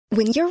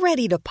When you're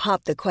ready to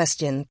pop the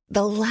question,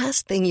 the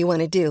last thing you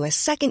want to do is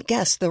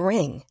second-guess the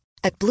ring.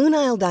 At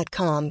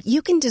BlueNile.com,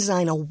 you can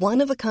design a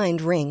one-of-a-kind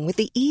ring with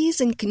the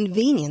ease and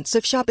convenience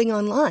of shopping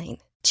online.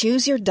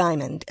 Choose your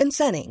diamond and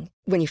setting.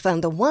 When you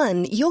find the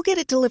one, you'll get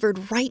it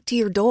delivered right to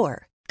your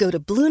door. Go to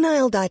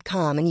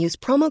BlueNile.com and use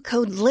promo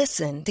code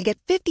LISTEN to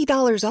get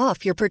 $50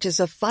 off your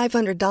purchase of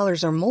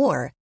 $500 or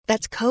more.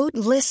 That's code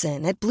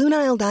LISTEN at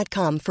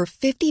BlueNile.com for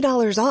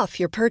 $50 off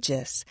your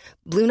purchase.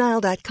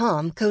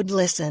 BlueNile.com, code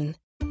LISTEN.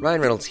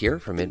 Ryan Reynolds here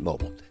from Mint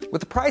Mobile. With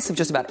the price of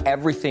just about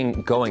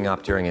everything going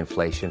up during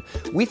inflation,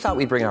 we thought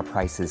we'd bring our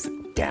prices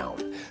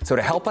down. So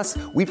to help us,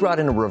 we brought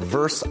in a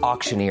reverse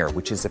auctioneer,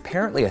 which is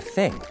apparently a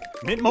thing.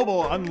 Mint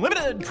Mobile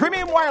Unlimited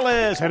Premium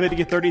Wireless. How to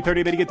get 30,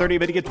 30, bit to get 30,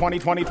 bit to get 20,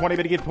 20, 20,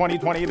 bit to get 20,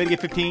 20, bit to get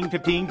 15,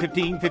 15,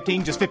 15,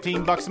 15, just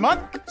 $15 a month?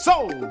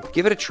 Sold!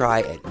 Give it a try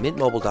at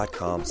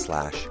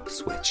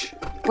mintmobile.com/switch.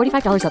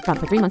 $45 up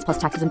front for 3 months plus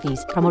taxes and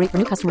fees. Promo rate for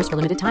new customers for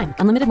limited time.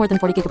 Unlimited more than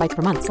 40 gigabytes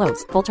per month.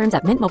 Slows full terms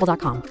at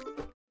mintmobile.com.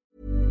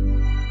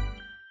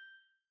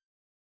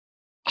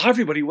 Hi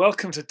everybody,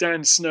 welcome to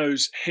Dan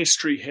Snow's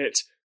History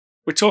Hit.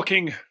 We're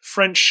talking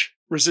French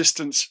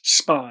resistance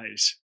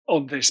spies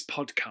on this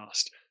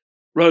podcast.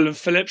 Roland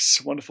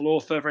Phillips, wonderful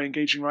author, very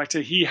engaging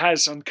writer, he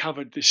has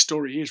uncovered this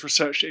story. He has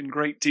researched it in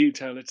great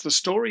detail. It's the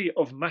story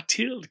of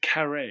Mathilde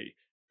Carré,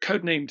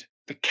 codenamed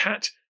the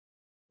Cat,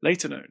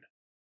 later known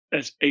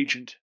as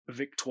Agent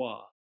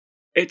Victoire.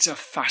 It's a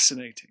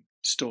fascinating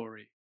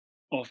story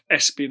of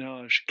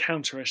espionage,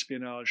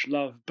 counter-espionage,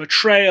 love,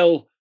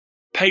 betrayal,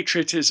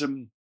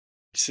 patriotism,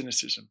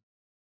 cynicism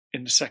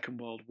in the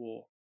Second World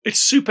War. It's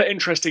super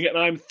interesting, and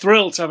I'm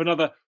thrilled to have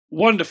another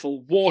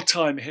wonderful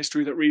wartime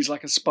history that reads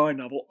like a spy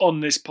novel on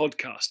this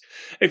podcast.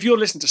 If you're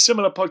listening to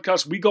similar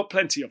podcasts, we got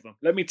plenty of them.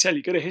 Let me tell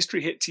you, go to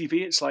History Hit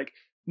TV. It's like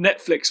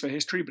Netflix for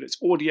history, but it's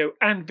audio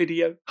and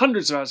video,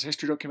 hundreds of hours of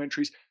history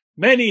documentaries,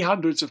 many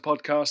hundreds of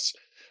podcasts,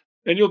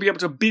 and you'll be able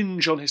to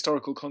binge on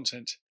historical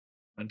content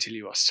until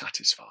you are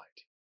satisfied.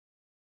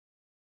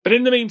 But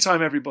in the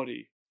meantime,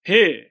 everybody,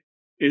 here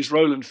is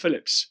Roland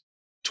Phillips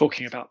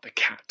talking about the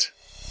cat.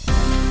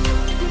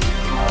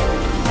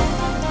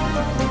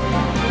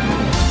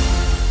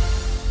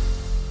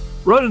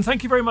 Roland,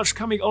 thank you very much for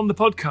coming on the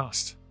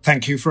podcast.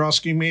 Thank you for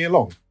asking me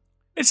along.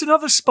 It's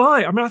another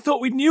spy. I mean, I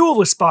thought we knew all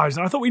the spies,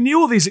 and I thought we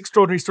knew all these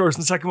extraordinary stories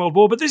in the Second World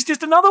War, but this is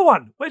just another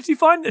one. Where did you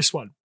find this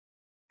one?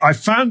 I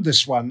found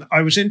this one.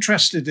 I was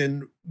interested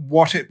in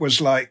what it was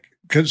like,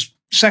 because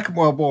Second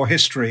World War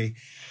history,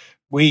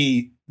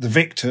 we, the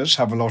victors,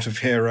 have a lot of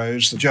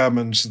heroes. The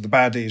Germans, the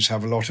baddies,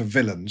 have a lot of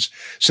villains.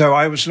 So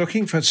I was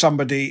looking for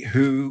somebody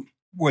who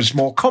was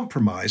more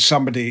compromised,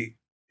 somebody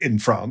in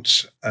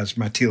France, as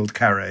Mathilde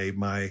Carré,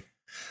 my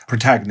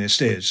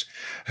protagonist, is,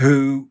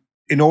 who,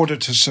 in order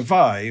to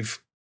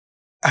survive,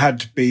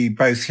 had to be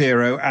both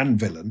hero and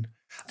villain.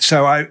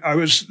 So I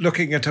was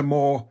looking at a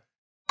more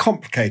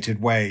complicated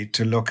way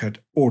to look at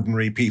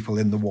ordinary people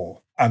in the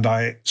war. And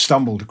I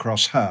stumbled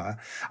across her.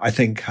 I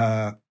think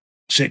her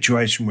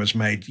situation was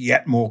made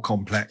yet more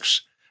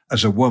complex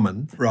as a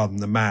woman rather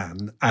than a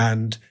man.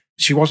 And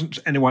she wasn't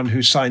anyone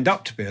who signed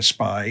up to be a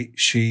spy.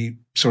 She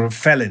sort of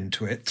fell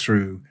into it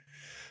through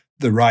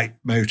the right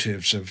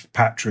motives of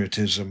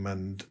patriotism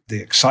and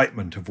the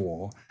excitement of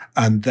war,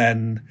 and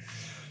then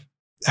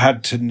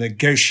had to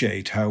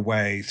negotiate her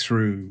way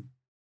through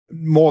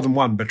more than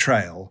one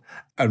betrayal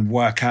and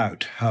work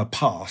out her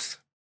path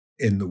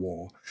in the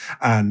war.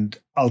 And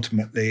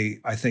ultimately,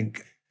 I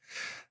think,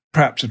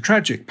 perhaps a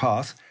tragic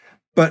path,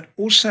 but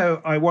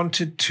also I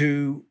wanted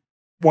to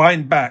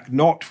wind back,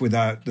 not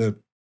without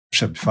the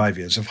 75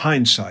 years of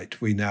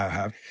hindsight we now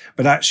have,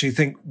 but actually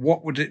think,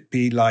 what would it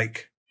be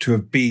like to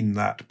have been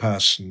that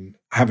person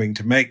having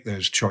to make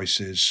those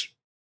choices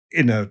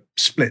in a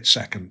split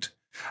second,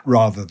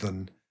 rather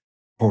than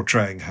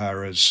portraying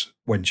her as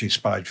when she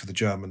spied for the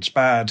Germans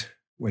bad,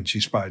 when she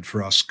spied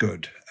for us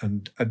good,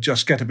 and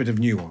just get a bit of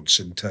nuance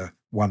into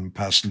one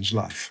person's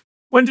life.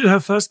 When did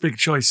her first big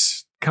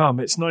choice come?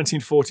 It's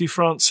 1940.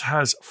 France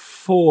has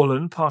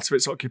fallen. Part of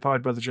it's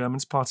occupied by the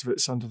Germans. Part of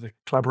it's under the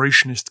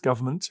collaborationist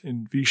government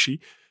in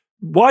Vichy.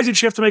 Why did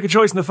she have to make a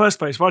choice in the first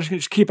place? Why didn't she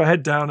just keep her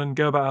head down and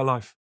go about her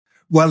life?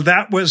 Well,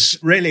 that was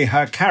really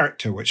her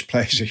character, which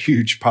plays a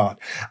huge part.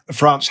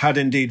 France had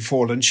indeed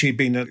fallen. She'd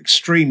been an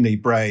extremely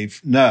brave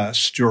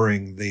nurse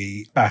during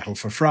the battle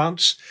for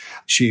France.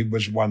 She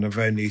was one of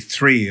only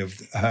 3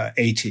 of her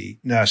 80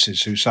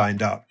 nurses who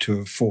signed up to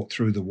have fought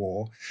through the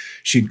war.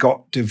 She'd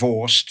got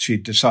divorced.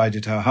 She'd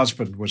decided her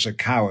husband was a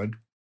coward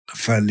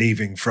for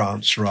leaving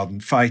France rather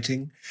than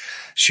fighting.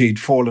 She'd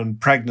fallen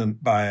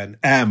pregnant by an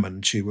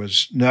airman she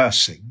was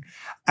nursing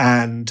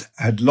and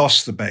had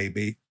lost the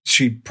baby.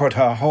 She put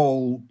her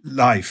whole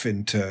life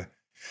into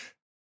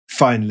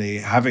finally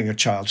having a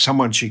child,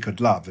 someone she could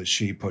love, as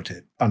she put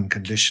it,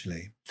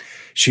 unconditionally.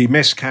 She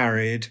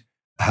miscarried.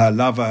 Her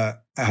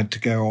lover had to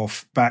go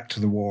off back to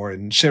the war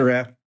in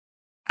Syria,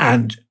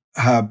 and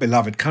her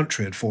beloved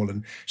country had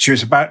fallen. She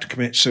was about to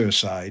commit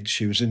suicide.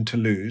 She was in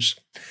Toulouse,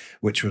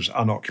 which was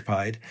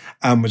unoccupied,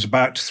 and was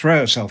about to throw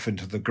herself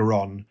into the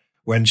Garonne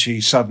when she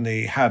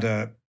suddenly had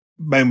a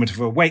moment of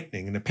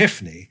awakening, an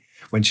epiphany,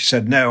 when she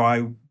said,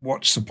 no,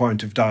 what's the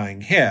point of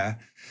dying here?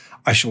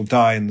 I shall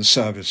die in the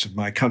service of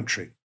my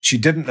country. She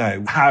didn't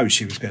know how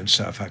she was going to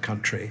serve her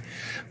country.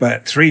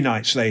 But 3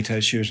 nights later,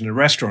 she was in a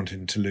restaurant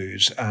in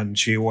Toulouse, and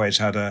she always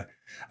had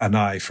an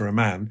eye for a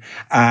man.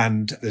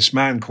 And this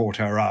man caught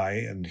her eye,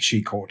 and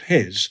she caught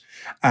his.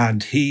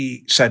 And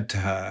he said to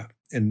her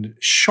in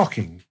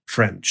shocking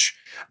French,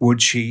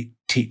 would she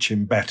teach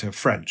him better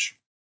French?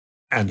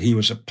 And he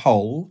was a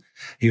Pole.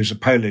 He was a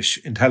Polish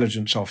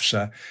intelligence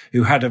officer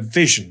who had a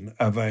vision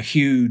of a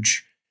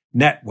huge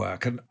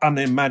network, an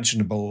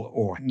unimaginable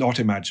or not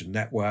imagined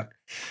network,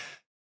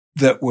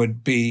 that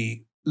would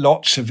be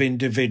lots of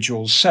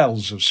individual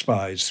cells of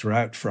spies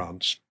throughout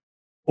France,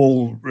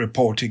 all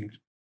reporting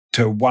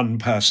to one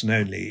person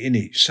only in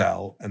each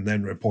cell and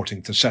then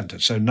reporting to the centre.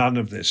 So none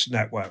of this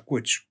network,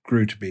 which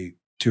grew to be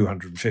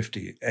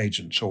 250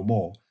 agents or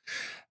more,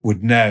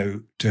 would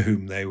know to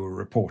whom they were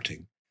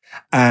reporting.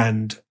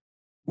 And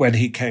when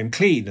he came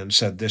clean and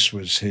said this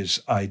was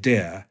his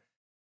idea,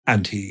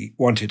 and he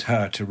wanted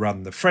her to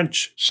run the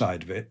French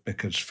side of it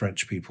because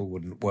French people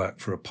wouldn't work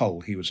for a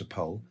Pole. He was a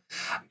Pole.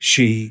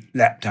 She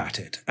leapt at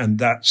it. And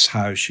that's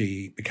how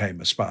she became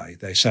a spy.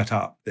 They set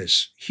up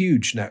this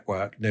huge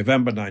network,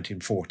 November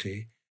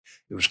 1940.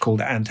 It was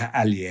called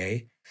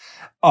Inter-Alliés.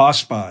 Our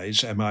spies,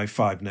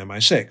 MI5 and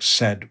MI6,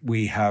 said,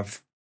 we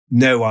have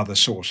no other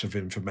source of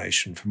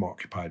information from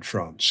occupied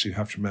France. You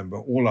have to remember,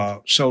 all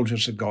our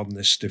soldiers had gone.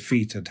 This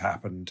defeat had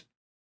happened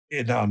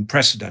in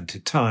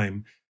unprecedented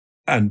time.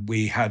 And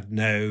we had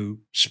no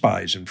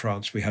spies in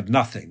France. We had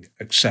nothing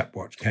except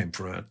what came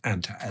from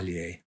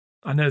Inter-Alliés.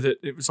 I know that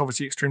it was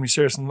obviously extremely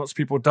serious and lots of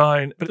people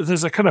dying, but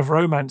there's a kind of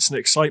romance and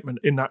excitement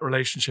in that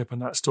relationship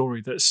and that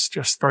story that's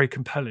just very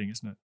compelling,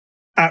 isn't it?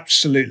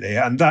 Absolutely.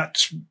 And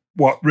that's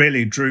what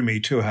really drew me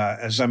to her.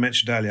 As I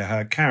mentioned earlier,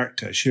 her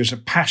character. She was a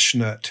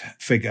passionate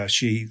figure.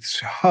 She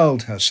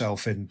hurled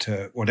herself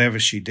into whatever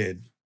she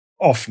did,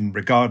 often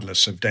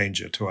regardless of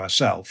danger to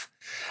herself.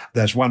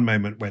 There's one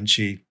moment when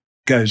she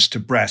goes to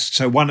Brest.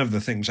 So one of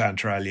the things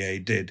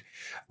Inter-Alliés did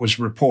was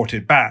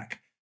reported back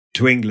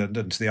to England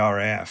and to the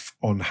RAF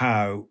on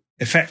how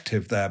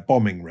effective their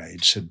bombing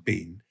raids had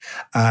been.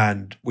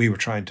 And we were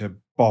trying to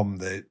bomb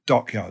the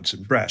dockyards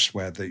in Brest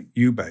where the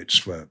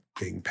U-boats were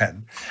being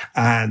penned.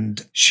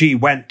 And she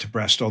went to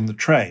Brest on the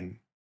train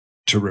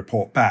to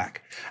report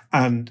back.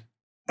 And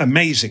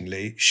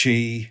amazingly,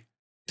 she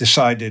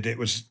decided, it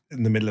was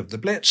in the middle of the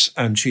Blitz,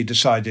 and she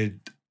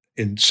decided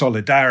in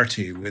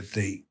solidarity with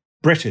the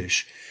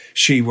British,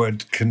 she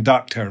would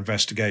conduct her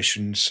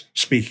investigations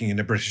speaking in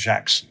a British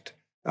accent.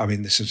 I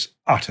mean, this is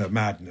utter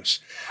madness.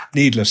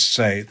 Needless to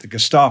say, the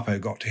Gestapo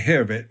got to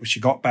hear of it. She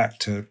got back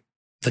to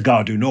the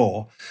Gare du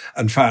Nord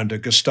and found a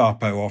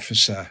Gestapo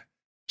officer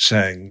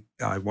saying,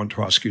 I want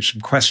to ask you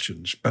some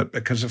questions. But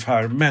because of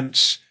her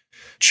immense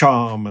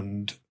charm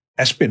and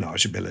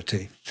espionage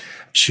ability,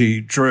 she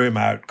drew him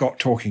out, got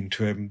talking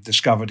to him,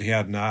 discovered he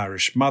had an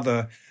Irish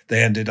mother.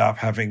 They ended up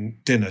having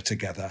dinner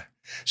together.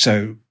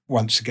 So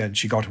once again,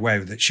 she got away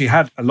with it. She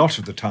had a lot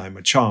of the time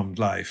a charmed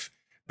life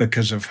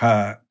because of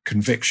her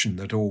conviction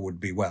that all would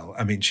be well.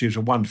 I mean, she was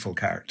a wonderful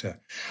character.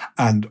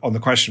 And on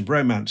the question of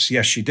romance,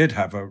 yes, she did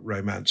have a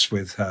romance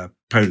with her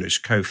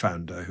Polish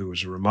co-founder, who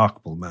was a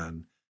remarkable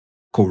man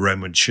called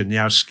Roman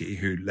Czerniawski,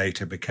 who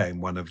later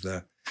became one of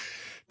the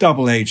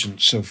double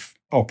agents of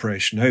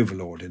Operation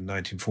Overlord in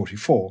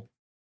 1944.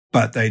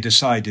 But they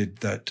decided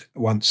that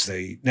once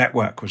the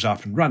network was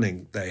up and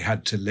running, they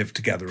had to live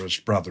together as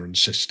brother and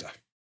sister.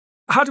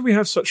 How do we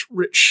have such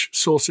rich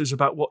sources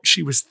about what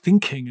she was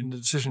thinking and the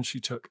decisions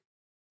she took?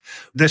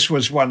 This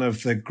was one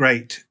of the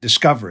great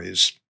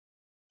discoveries.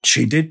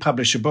 She did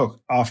publish a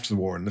book after the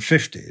war in the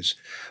 50s,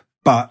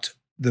 but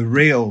the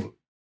real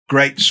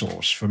great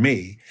source for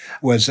me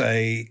was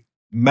a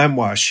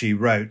memoir she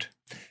wrote.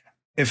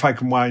 If I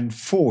can wind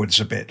forwards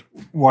a bit,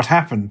 what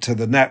happened to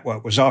the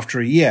network was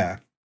after a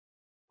year,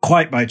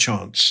 quite by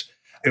chance,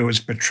 it was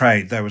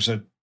betrayed. There was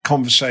a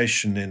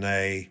conversation in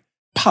a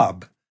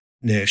pub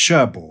near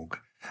Cherbourg,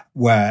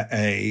 where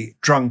a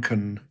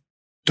drunken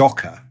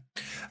docker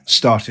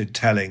started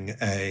telling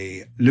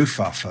a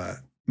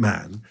Luftwaffe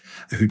man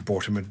who'd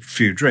bought him a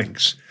few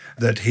drinks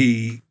that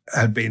he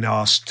had been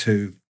asked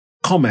to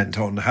comment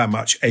on how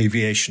much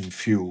aviation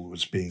fuel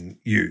was being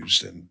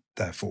used, and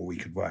therefore we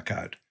could work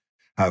out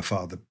how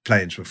far the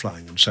planes were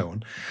flying and so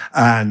on,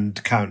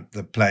 and count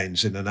the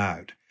planes in and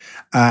out.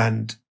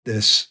 And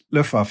this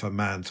Luftwaffe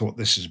man thought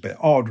this is a bit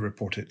odd,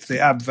 reported it to the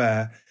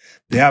Abwehr.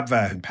 The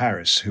Abwehr in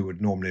Paris, who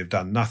would normally have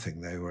done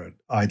nothing, they were an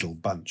idle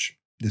bunch,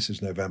 this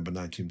is November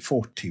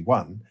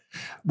 1941,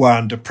 were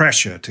under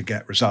pressure to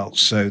get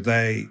results. So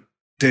they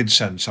did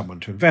send someone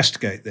to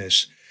investigate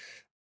this.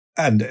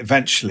 And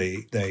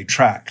eventually they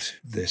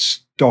tracked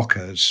this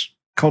docker's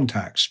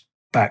contacts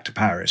back to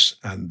Paris,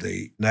 and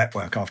the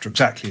network, after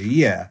exactly a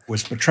year,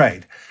 was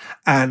betrayed.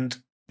 And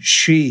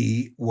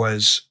she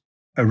was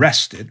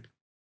arrested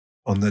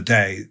on the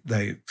day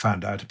they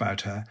found out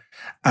about her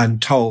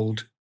and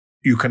told,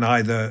 you can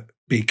either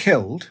be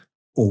killed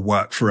or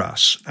work for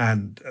us.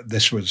 And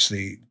this was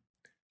the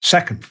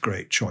second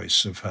great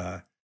choice of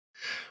her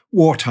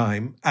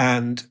wartime,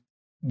 and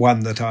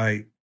one that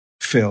I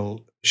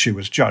feel she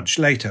was judged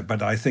later,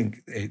 but I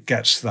think it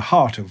gets to the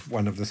heart of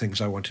one of the things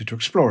I wanted to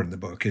explore in the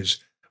book is,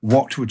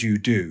 what would you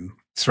do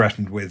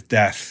threatened with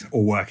death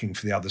or working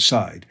for the other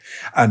side?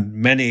 And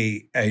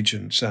many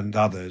agents and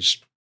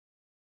others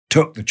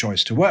took the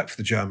choice to work for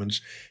the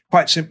Germans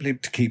quite simply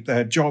to keep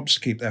their jobs,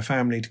 keep their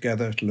family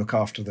together, to look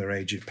after their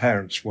aged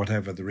parents,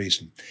 whatever the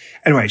reason.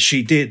 Anyway,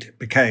 she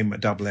became a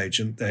double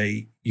agent.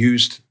 They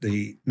used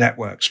the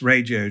network's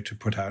radio to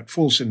put out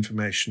false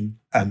information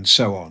and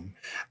so on.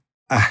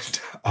 And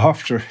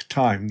after a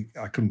time,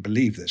 I couldn't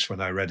believe this when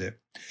I read it,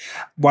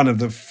 one of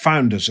the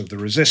founders of the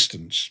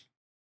resistance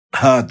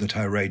heard that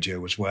her radio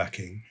was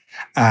working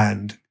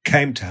and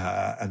came to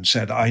her and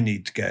said, I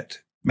need to get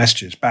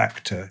messages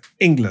back to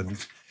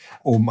England.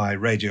 All my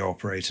radio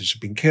operators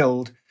have been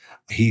killed.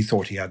 He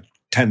thought he had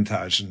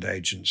 10,000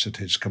 agents at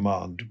his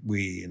command.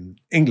 We in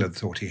England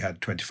thought he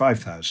had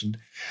 25,000,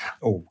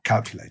 or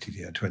calculated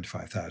he had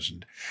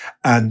 25,000.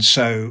 And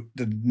so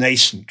the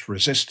nascent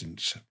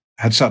resistance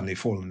had suddenly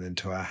fallen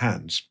into her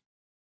hands.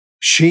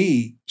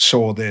 She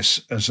saw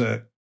this as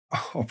an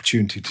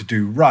opportunity to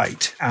do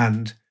right.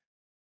 And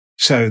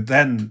so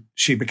then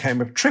she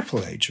became a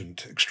triple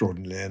agent,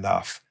 extraordinarily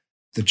enough.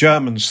 The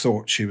Germans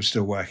thought she was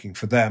still working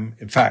for them.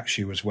 In fact,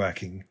 she was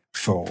working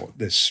for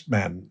this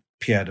man,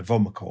 Pierre de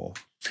Vaumecourt.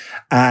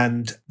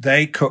 And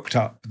they cooked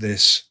up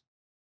this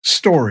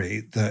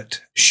story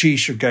that she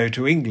should go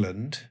to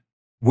England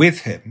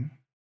with him.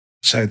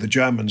 So the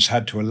Germans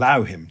had to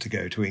allow him to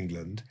go to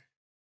England.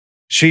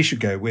 She should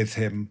go with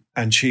him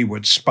and she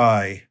would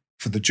spy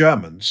for the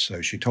Germans,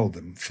 so she told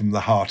them, from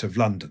the heart of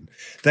London.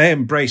 They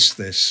embraced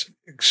this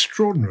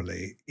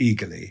extraordinarily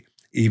eagerly,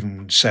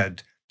 even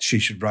said she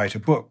should write a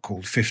book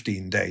called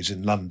 15 Days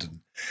in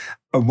London.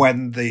 And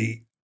when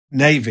the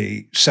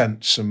Navy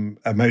sent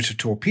a motor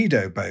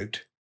torpedo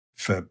boat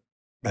for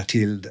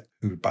Mathilde,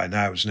 who by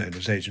now is known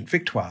as Agent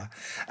Victoire,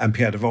 and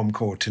Pierre de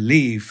Vaumecourt to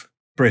leave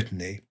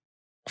Brittany,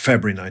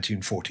 February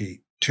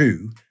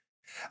 1942,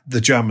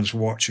 the Germans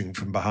were watching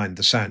from behind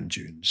the sand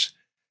dunes.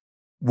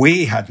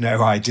 We had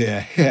no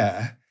idea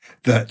here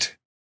that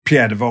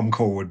Pierre de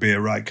Vaumecourt would be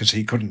right, because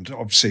he couldn't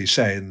obviously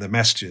say in the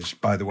messages,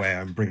 by the way,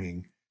 I'm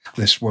bringing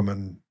this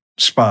woman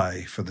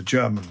spy for the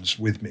Germans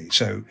with me.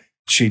 So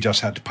she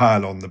just had to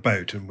pile on the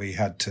boat and we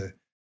had to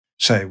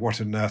say,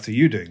 what on earth are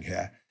you doing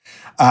here?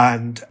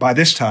 And by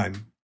this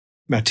time,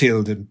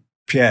 Mathilde and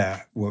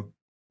Pierre were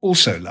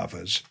also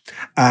lovers.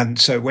 And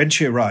so when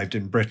she arrived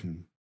in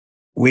Britain,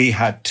 we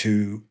had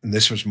to, and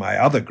this was my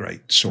other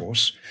great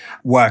source,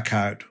 work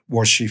out,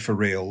 was she for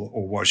real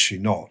or was she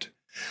not?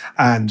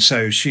 And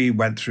so she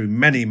went through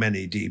many,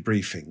 many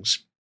debriefings.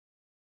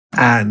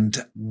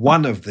 And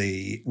one of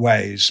the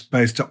ways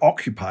both to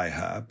occupy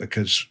her,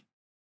 because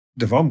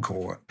de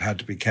Vaumecourt had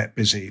to be kept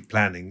busy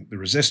planning the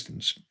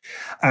resistance,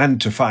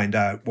 and to find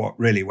out what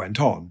really went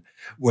on,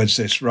 was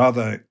this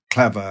rather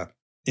clever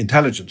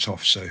intelligence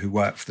officer who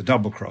worked for the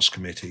Double Cross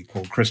Committee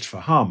called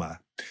Christopher Harmer,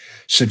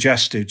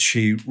 suggested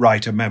she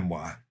write a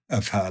memoir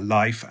of her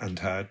life and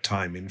her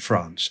time in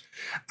France.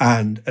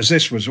 And as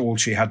this was all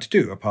she had to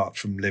do, apart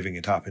from living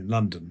it up in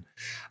London,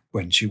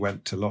 when she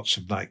went to lots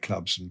of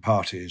nightclubs and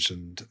parties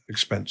and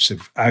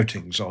expensive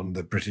outings on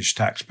the British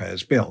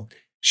taxpayers' bill,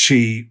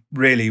 she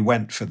really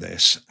went for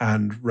this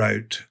and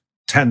wrote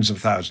tens of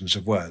thousands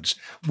of words,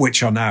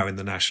 which are now in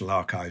the National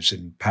Archives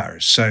in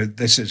Paris. So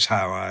this is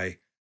how I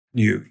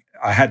knew.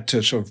 I had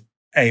to sort of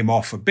aim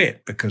off a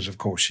bit because, of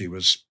course, she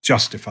was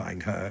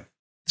justifying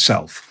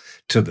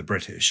herself to the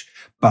British,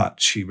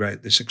 but she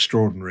wrote this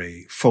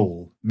extraordinary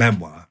full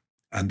memoir,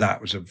 and that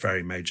was a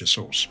very major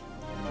source.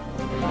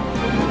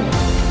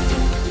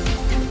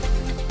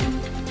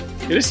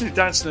 You're listening to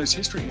Dan Snow's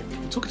History Hit.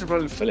 We're talking to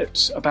Roland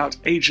Phillips about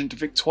Agent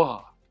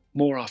Victoire.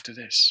 More after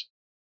this.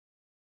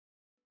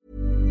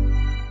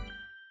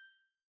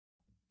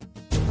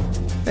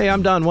 Hey,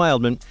 I'm Don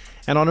Wildman,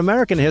 and on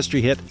American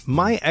History Hit,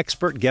 my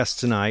expert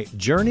guests and I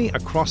journey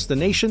across the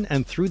nation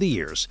and through the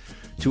years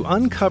to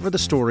uncover the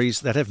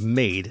stories that have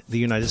made the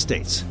United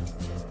States.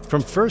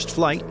 From first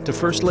flight to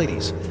first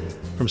ladies,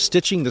 from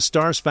stitching the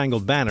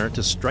Star-Spangled Banner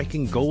to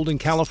striking gold in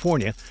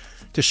California,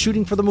 to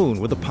shooting for the moon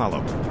with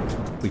Apollo.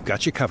 We've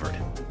got you covered.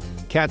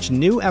 Catch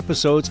new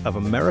episodes of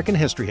American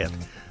History Hit,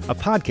 a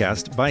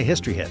podcast by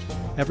History Hit,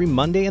 every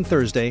Monday and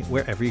Thursday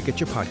wherever you get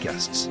your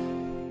podcasts.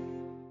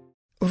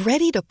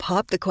 Ready to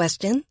pop the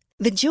question?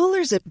 The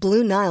jewelers at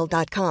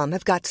BlueNile.com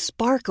have got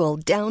sparkle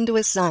down to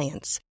a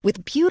science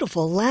with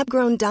beautiful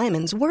lab-grown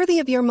diamonds worthy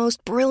of your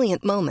most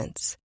brilliant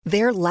moments.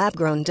 Their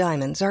lab-grown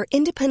diamonds are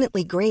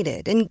independently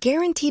graded and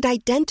guaranteed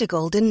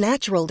identical to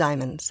natural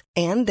diamonds,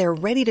 and they're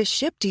ready to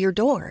ship to your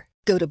door.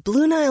 Go to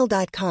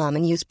BlueNile.com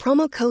and use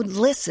promo code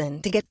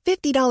LISTEN to get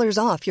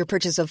 $50 off your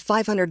purchase of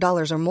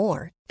 $500 or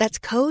more. That's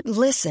code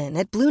LISTEN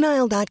at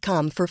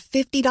BlueNile.com for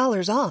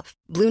 $50 off.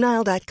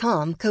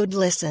 BlueNile.com, code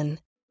LISTEN.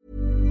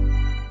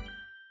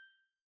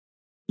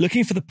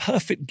 Looking for the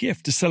perfect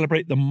gift to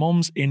celebrate the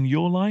moms in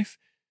your life?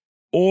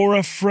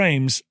 Aura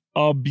frames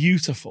are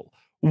beautiful.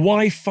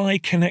 Wi-Fi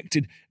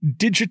connected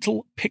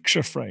digital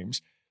picture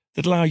frames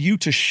that allow you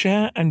to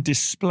share and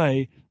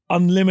display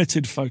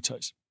unlimited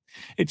photos.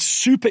 It's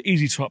super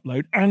easy to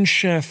upload and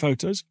share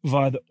photos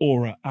via the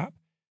Aura app.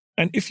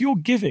 And if you're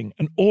giving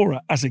an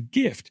Aura as a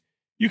gift,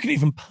 you can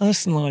even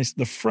personalize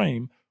the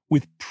frame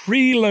with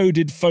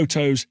preloaded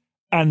photos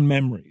and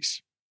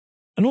memories.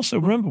 And also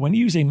remember, when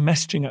using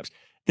messaging apps,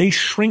 they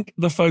shrink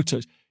the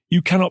photos.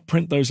 You cannot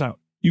print those out.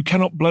 You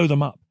cannot blow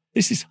them up.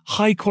 This is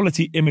high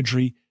quality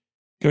imagery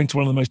going to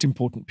one of the most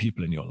important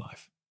people in your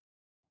life.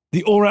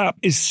 The Aura app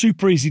is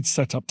super easy to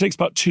set up. It takes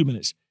about 2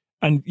 minutes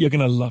and you're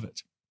going to love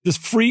it. There's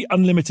free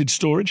unlimited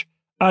storage,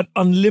 add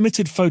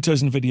unlimited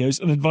photos and videos,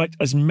 and invite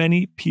as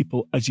many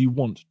people as you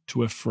want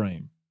to a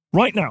frame.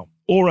 Right now,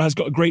 Aura has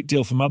got a great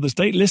deal for Mother's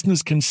Day.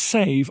 Listeners can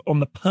save on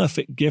the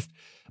perfect gift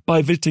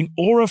by visiting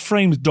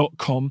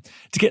auraframes.com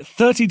to get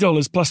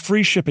 $30 plus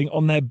free shipping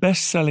on their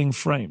best-selling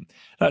frame.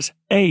 That's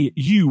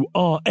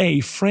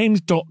AURA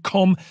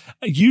frames.com.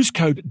 Use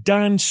code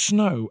Dan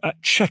Snow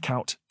at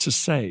checkout to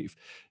save.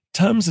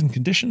 Terms and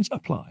conditions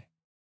apply.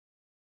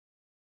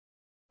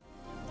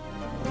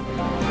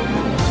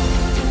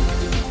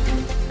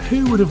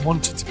 Who would have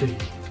wanted to be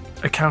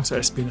a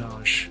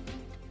counter-espionage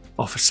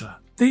officer?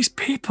 These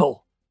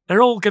people,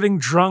 they're all getting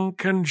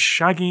drunk and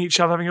shagging each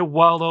other, having a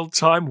wild old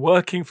time,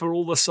 working for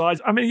all the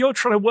sides. I mean, you're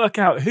trying to work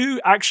out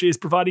who actually is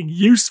providing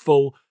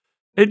useful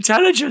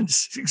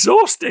intelligence. It's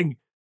exhausting.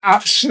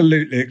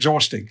 Absolutely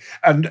exhausting.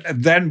 And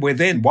then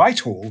within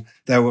Whitehall,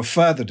 there were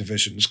further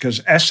divisions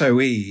because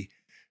SOE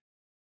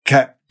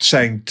kept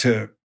saying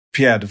to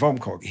Pierre de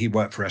Vomcourt, he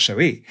worked for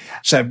SOE,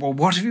 said, well,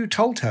 what have you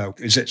told her?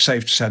 Is it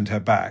safe to send her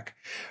back?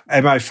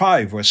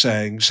 MI5 were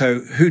saying,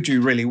 so who do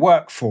you really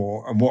work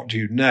for and what do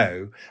you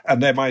know?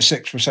 And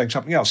MI6 were saying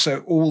something else. So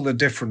all the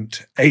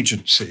different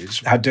agencies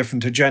had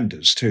different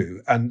agendas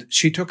too. And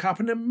she took up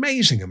an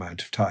amazing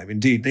amount of time.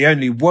 Indeed, the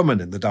only woman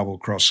in the Double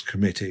Cross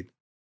Committee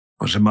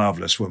was a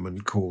marvellous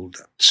woman called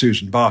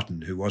Susan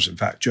Barton, who was in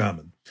fact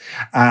German.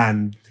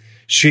 And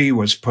she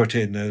was put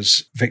in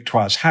as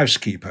Victoire's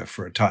housekeeper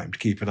for a time to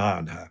keep an eye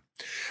on her.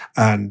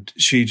 And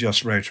she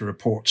just wrote a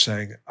report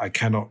saying, I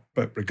cannot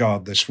but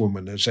regard this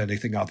woman as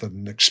anything other than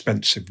an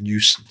expensive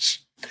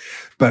nuisance.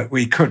 But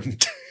we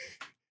couldn't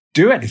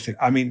do anything.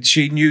 I mean,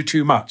 she knew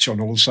too much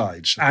on all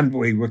sides. And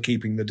we were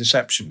keeping the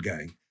deception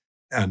going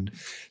and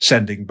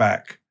sending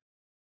back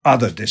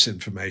other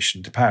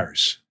disinformation to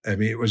Paris. I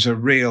mean, it was a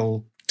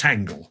real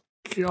tangle.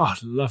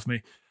 God, love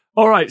me.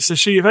 All right, so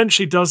she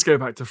eventually does go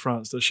back to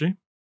France, does she?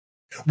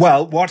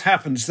 Well, what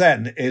happens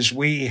then is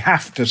we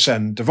have to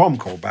send de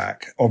Vomcourt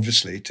back,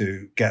 obviously,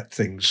 to get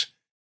things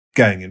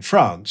going in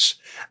France.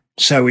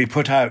 So we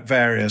put out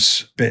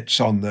various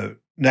bits on the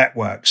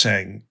network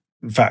saying,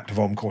 in fact, de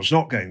Vomcourt's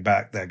not going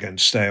back. They're going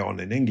to stay on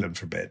in England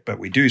for a bit, but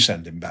we do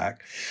send him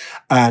back.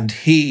 And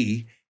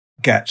he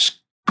gets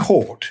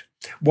caught.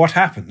 What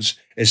happens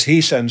is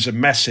he sends a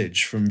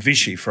message from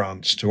Vichy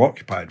France to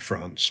occupied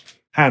France,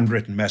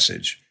 handwritten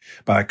message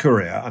by a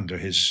courier under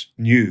his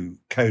new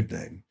code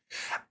name.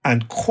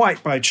 And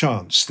quite by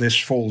chance, this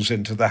falls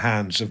into the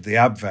hands of the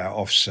Abwehr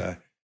officer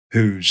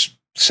who's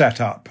set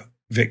up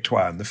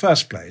Victoire in the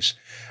first place.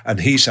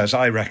 And he says,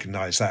 I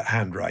recognize that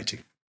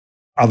handwriting.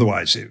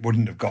 Otherwise, it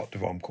wouldn't have got de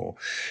Vomcourt.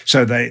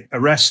 So they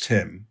arrest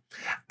him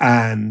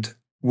and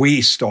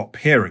we stop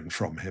hearing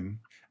from him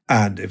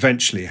and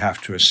eventually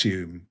have to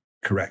assume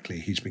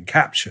correctly he's been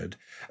captured,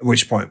 at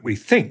which point we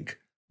think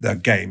the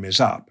game is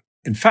up.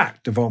 In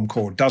fact, de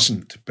Vomcourt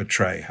doesn't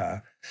betray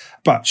her,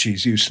 but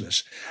she's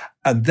useless.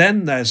 And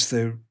then there's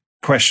the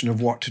question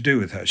of what to do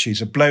with her.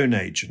 She's a blown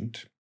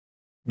agent,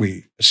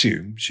 we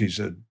assume. She's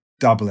a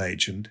double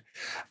agent.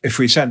 If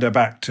we send her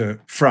back to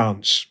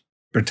France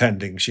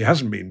pretending she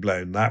hasn't been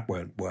blown, that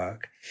won't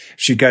work. If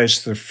she goes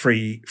to the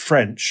Free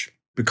French,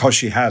 because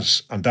she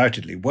has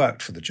undoubtedly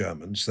worked for the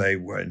Germans, they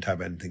won't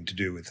have anything to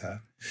do with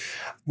her.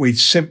 We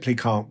simply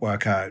can't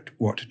work out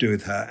what to do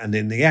with her. And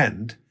in the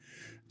end,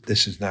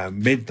 this is now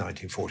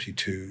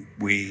mid-1942,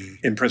 we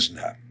imprison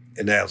her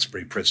in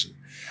Aylesbury Prison.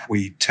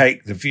 We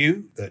take the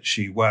view that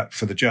she worked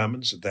for the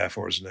Germans and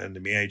therefore is an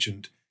enemy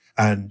agent,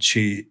 and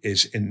she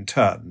is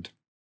interned,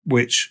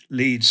 which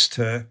leads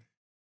to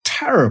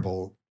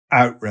terrible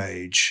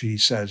outrage. She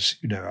says,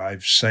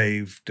 I've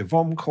saved de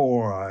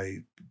Vomcourt, I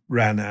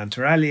ran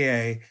Inter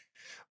Alliés,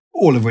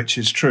 all of which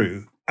is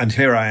true. And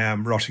here I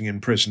am rotting in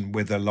prison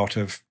with a lot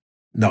of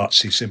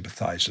Nazi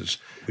sympathizers,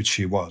 which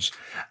she was,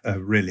 a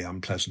really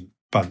unpleasant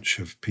bunch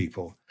of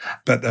people.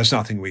 But there's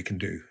nothing we can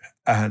do.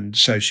 And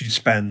so she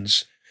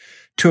spends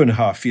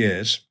 2.5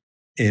 years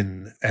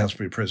in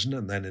Aylesbury Prison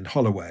and then in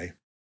Holloway,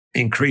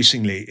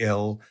 increasingly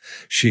ill.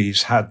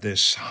 She's had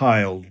this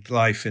high old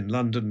life in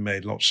London,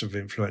 made lots of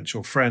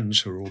influential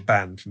friends who are all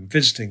banned from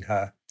visiting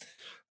her.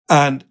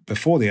 And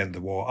before the end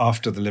of the war,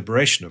 after the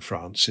liberation of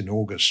France in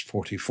August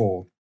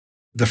 1944,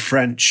 the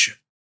French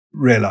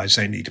realized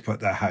they need to put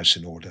their house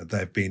in order.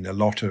 There have been a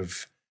lot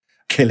of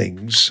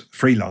killings,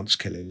 freelance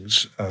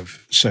killings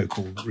of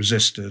so-called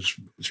resistors,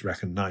 it's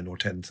reckoned 9,000 or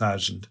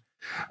 10,000.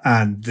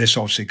 And this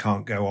obviously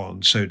can't go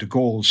on. So de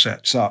Gaulle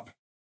sets up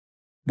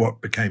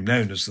what became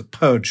known as the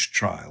Purge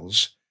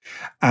trials.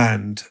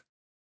 And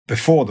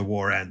before the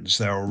war ends,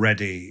 they're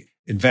already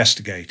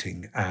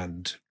investigating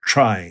and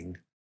trying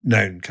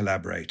known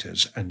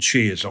collaborators. And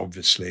she is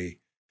obviously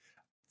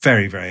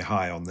very, very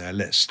high on their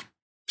list.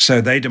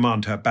 So they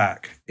demand her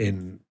back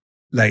in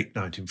late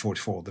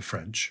 1944, the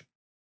French.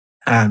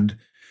 And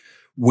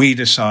we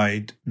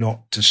decide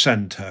not to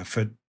send her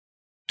for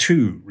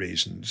two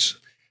reasons.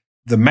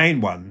 The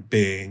main one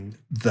being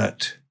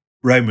that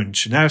Roman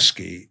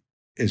Chrzanowski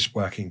is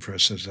working for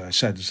us, as I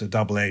said, as a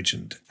double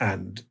agent,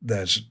 and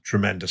there's a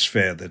tremendous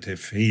fear that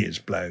if he is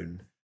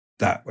blown,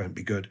 that won't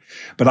be good.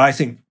 But I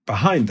think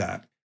behind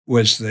that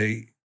was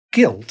the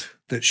guilt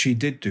that she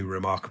did do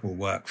remarkable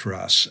work for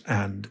us,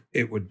 and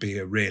it would be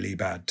a really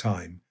bad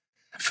time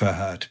for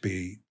her to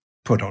be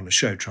put on a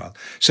show trial.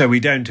 So we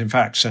don't, in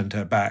fact, send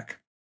her back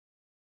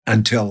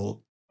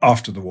until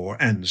after the war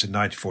ends in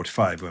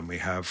 1945, when we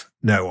have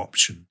no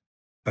option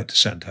but to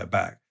send her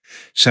back.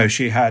 So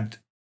she had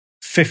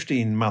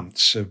 15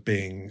 months of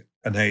being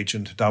an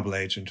agent, a double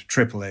agent, a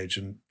triple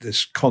agent,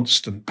 this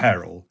constant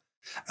peril,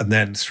 and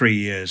then 3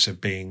 years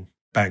of being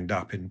banged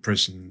up in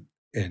prison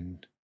in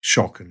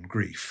shock and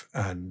grief.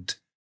 And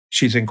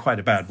she's in quite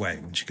a bad way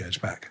when she goes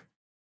back.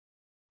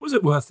 Was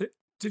it worth it?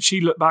 Did she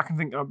look back and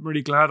think, I'm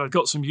really glad I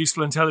got some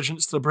useful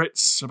intelligence to the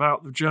Brits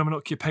about the German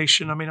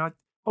occupation? I mean, I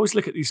always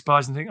look at these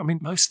spies and think, I mean,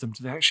 most of them,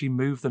 do they actually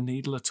move the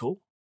needle at all?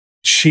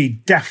 She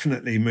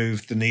definitely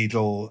moved the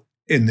needle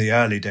in the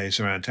early days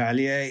around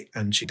Allier,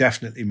 and she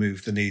definitely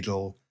moved the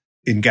needle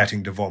in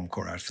getting de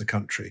Vombcourt out of the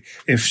country.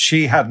 If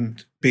she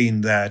hadn't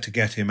been there to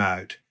get him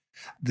out,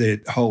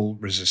 the whole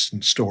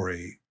resistance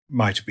story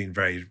might have been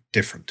very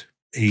different.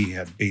 He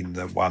had been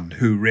the one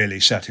who really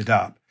set it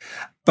up.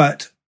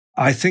 But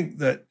I think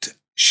that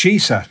she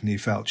certainly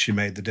felt she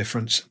made the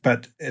difference.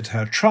 But at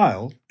her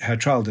trial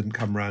didn't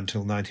come around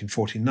until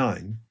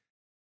 1949.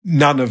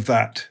 None of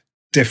that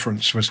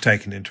difference was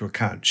taken into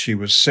account. She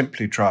was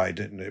simply tried,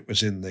 and it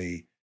was in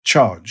the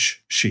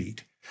charge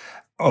sheet,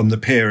 on the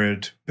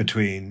period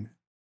between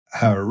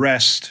her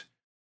arrest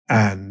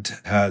and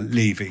her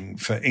leaving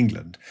for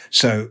England.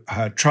 So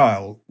her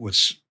trial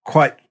was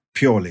quite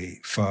purely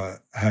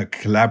for her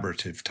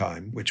collaborative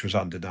time, which was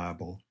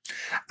undeniable,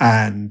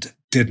 and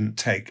didn't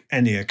take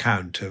any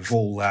account of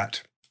all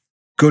that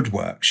good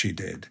work she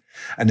did.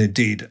 And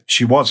indeed,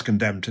 she was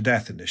condemned to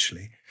death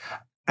initially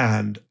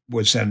and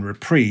was then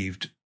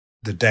reprieved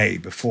the day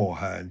before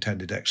her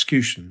intended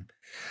execution,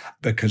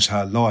 because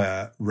her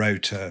lawyer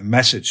wrote a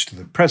message to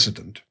the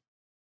president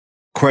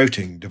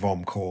quoting de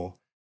Vombcourt,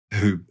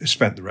 who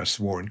spent the rest of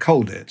the war in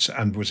Colditz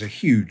and was a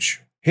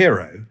huge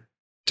hero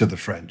to the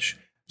French,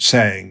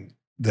 saying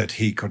that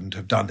he couldn't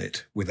have done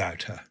it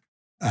without her.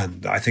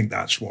 And I think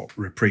that's what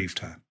reprieved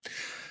her.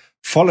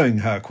 Following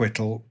her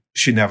acquittal,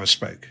 she never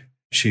spoke.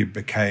 She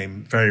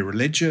became very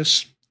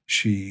religious.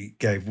 She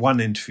gave one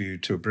interview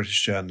to a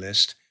British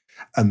journalist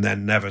and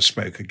then never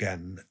spoke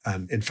again.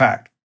 And in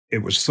fact, it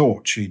was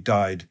thought she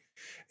died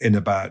in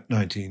about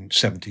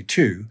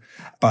 1972,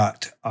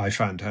 but I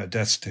found her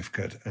death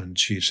certificate and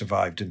she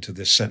survived into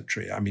this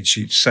century. I mean,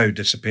 she so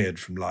disappeared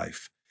from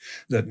life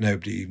that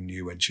nobody even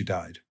knew when she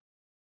died.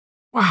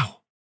 Wow,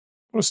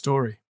 what a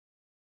story.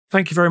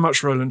 Thank you very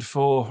much, Roland,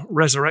 for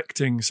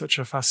resurrecting such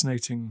a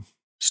fascinating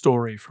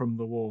story from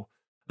the war.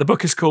 The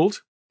book is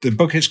called? The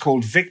book is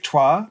called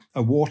Victoire,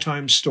 a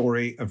wartime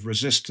story of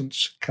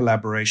resistance,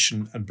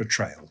 collaboration, and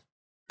betrayal.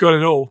 Got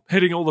it all,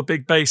 hitting all the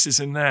big bases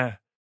in there.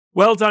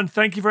 Well done.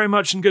 Thank you very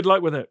much and good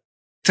luck with it.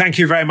 Thank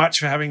you very much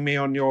for having me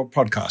on your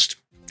podcast.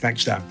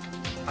 Thanks, Dan.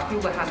 I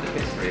feel the hand of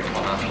history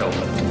upon our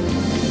shoulders.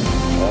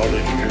 All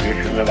this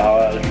tradition of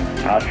ours,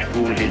 our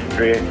school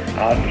history,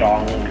 our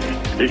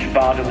songs, this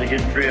part of the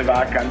history of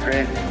our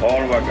country,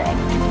 all were gone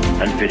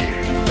and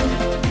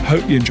finished.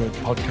 Hope you enjoyed the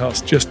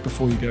podcast. Just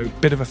before you go,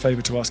 bit of a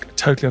favour to ask. I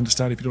totally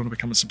understand if you don't want to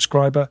become a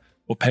subscriber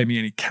or pay me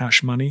any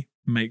cash money.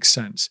 Makes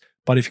sense.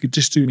 But if you could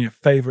just do me a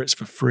favour, it's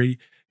for free.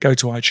 Go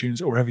to iTunes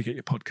or wherever you get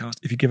your podcast.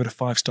 If you give it a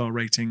 5-star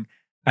rating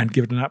and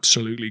give it an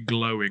absolutely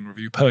glowing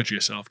review, purge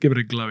yourself, give it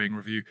a glowing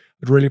review.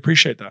 I'd really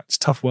appreciate that. It's a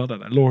tough world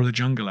out there, law of the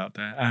jungle out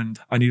there, and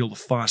I need all the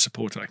fire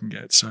support I can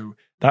get. So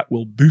that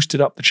will boost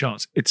it up the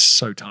charts. It's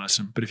so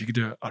tiresome. But if you could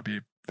do it, I'd be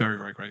very,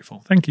 very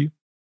grateful. Thank you.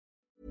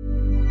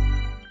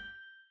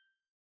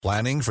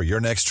 Planning for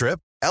your next trip?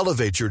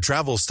 Elevate your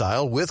travel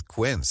style with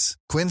Quince.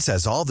 Quince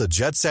has all the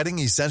jet-setting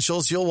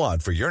essentials you'll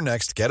want for your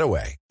next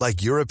getaway,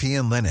 like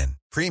European linen,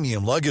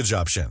 premium luggage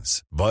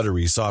options,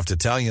 buttery soft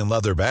Italian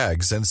leather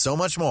bags, and so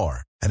much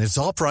more. And it's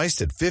all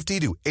priced at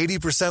 50 to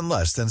 80%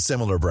 less than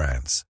similar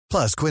brands.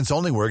 Plus, Quince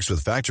only works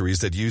with factories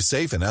that use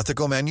safe and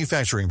ethical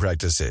manufacturing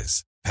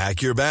practices.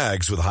 Pack your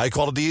bags with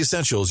high-quality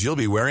essentials you'll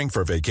be wearing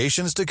for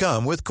vacations to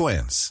come with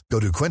Quince. Go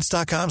to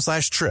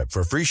quince.com/trip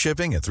for free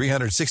shipping and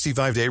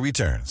 365-day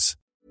returns.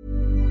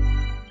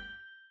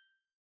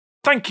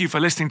 Thank you for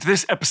listening to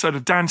this episode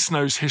of Dan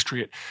Snow's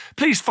History Hit.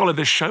 Please follow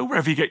this show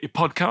wherever you get your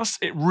podcasts.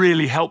 It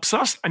really helps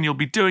us, and you'll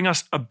be doing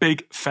us a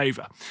big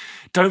favour.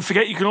 Don't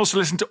forget, you can also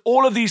listen to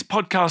all of these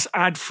podcasts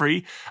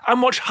ad-free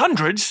and watch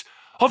hundreds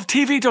of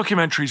TV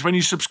documentaries when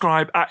you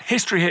subscribe at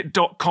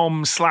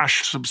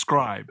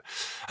historyhit.com/subscribe.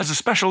 As a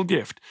special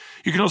gift,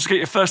 you can also get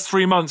your first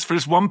 3 months for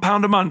just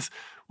 £1 a month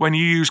when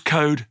you use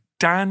code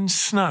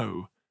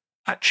DANSNOW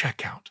at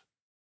checkout.